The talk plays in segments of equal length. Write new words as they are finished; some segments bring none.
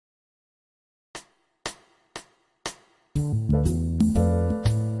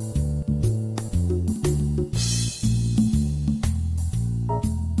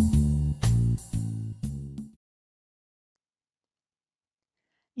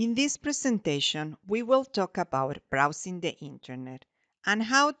In this presentation, we will talk about browsing the internet and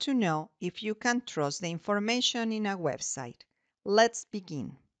how to know if you can trust the information in a website. Let's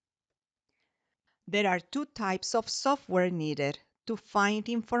begin. There are two types of software needed to find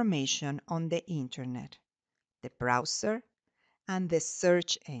information on the internet: the browser and the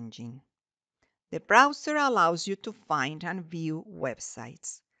search engine. The browser allows you to find and view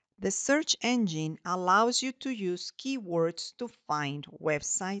websites. The search engine allows you to use keywords to find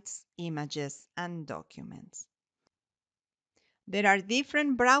websites, images, and documents. There are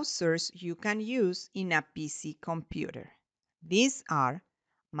different browsers you can use in a PC computer. These are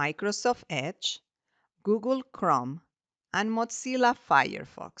Microsoft Edge, Google Chrome, and Mozilla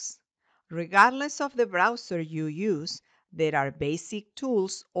Firefox. Regardless of the browser you use, there are basic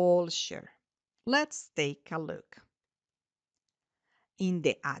tools all share. Let's take a look. In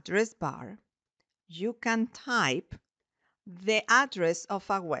the address bar, you can type the address of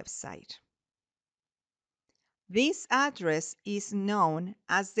a website. This address is known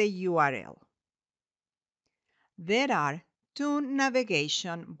as the URL. There are two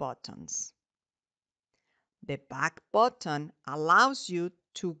navigation buttons. The back button allows you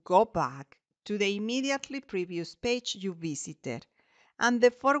to go back to the immediately previous page you visited, and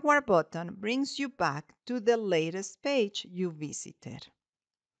the forward button brings you back to the latest page you visited.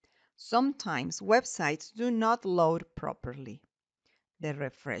 Sometimes websites do not load properly. The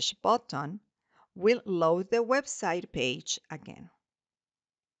refresh button will load the website page again.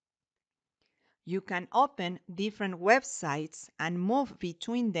 You can open different websites and move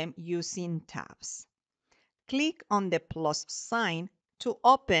between them using tabs. Click on the plus sign to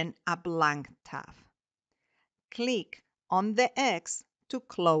open a blank tab. Click on the X to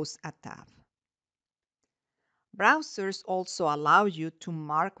close a tab. Browsers also allow you to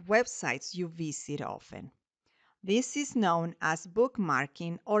mark websites you visit often. This is known as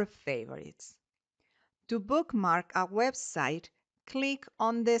bookmarking or favorites. To bookmark a website, click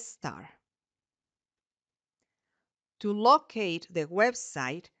on the star. To locate the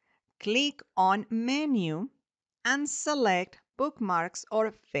website, click on Menu and select Bookmarks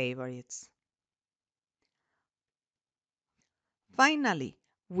or Favorites. Finally,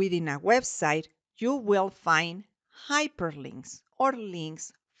 within a website, you will find hyperlinks or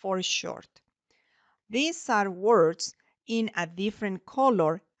links for short. These are words in a different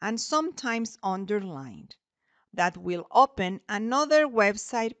color and sometimes underlined that will open another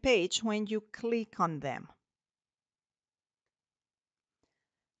website page when you click on them.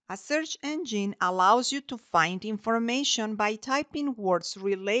 A search engine allows you to find information by typing words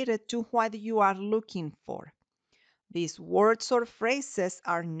related to what you are looking for. These words or phrases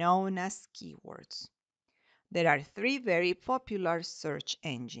are known as keywords. There are three very popular search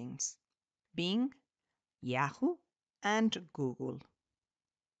engines: Bing, Yahoo, and Google.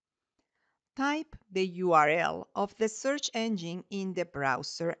 Type the URL of the search engine in the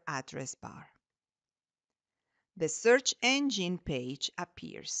browser address bar. The search engine page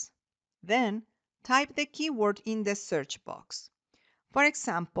appears. Then, type the keyword in the search box. For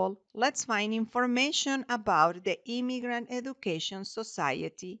example, let's find information about the Immigrant Education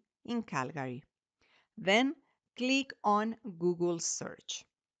Society in Calgary. Then, click on Google Search.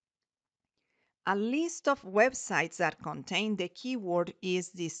 A list of websites that contain the keyword is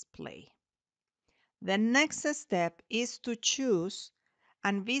displayed. The next step is to choose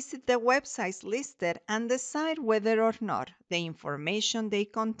and visit the websites listed and decide whether or not the information they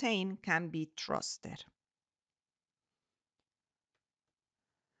contain can be trusted.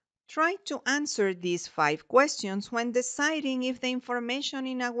 Try to answer these 5 questions when deciding if the information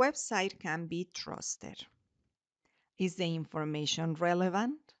in a website can be trusted. Is the information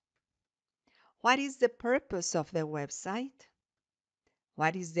relevant? What is the purpose of the website?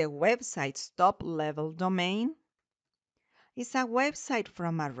 What is the website's top-level domain? Is a website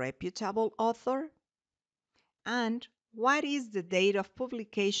from a reputable author? And what is the date of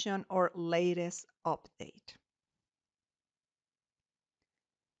publication or latest update?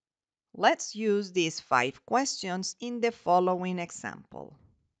 Let's use these 5 questions in the following example.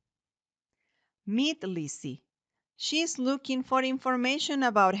 Meet Lizzie. She is looking for information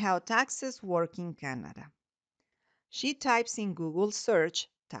about how taxes work in Canada. She types in Google search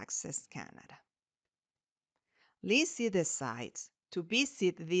Taxes Canada. Lizzie decides to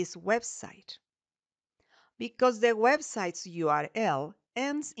visit this website because the website's URL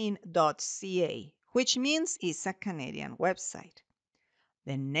ends in .ca, which means it's a Canadian website.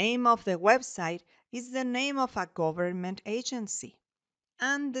 The name of the website is the name of a government agency,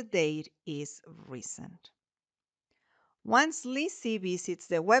 and the date is recent. Once Lizzie visits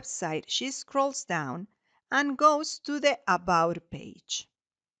the website, she scrolls down and goes to the About page.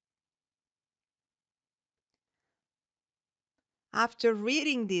 After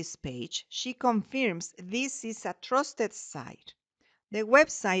reading this page, she confirms this is a trusted site. The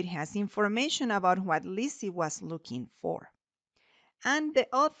website has information about what Lizzie was looking for, and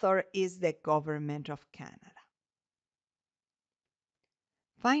the author is the government of Canada.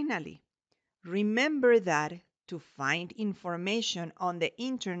 Finally, remember that to find information on the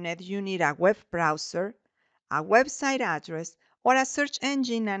internet, you need a web browser, a website address, or a search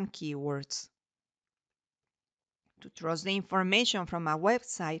engine and keywords. To trust the information from a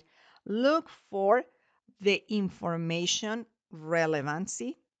website, look for the information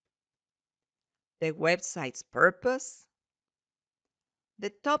relevancy, the website's purpose,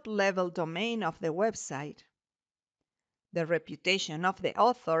 the top-level domain of the website, the reputation of the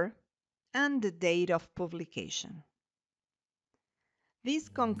author, and the date of publication. This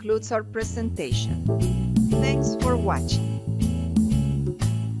concludes our presentation. Thanks for watching.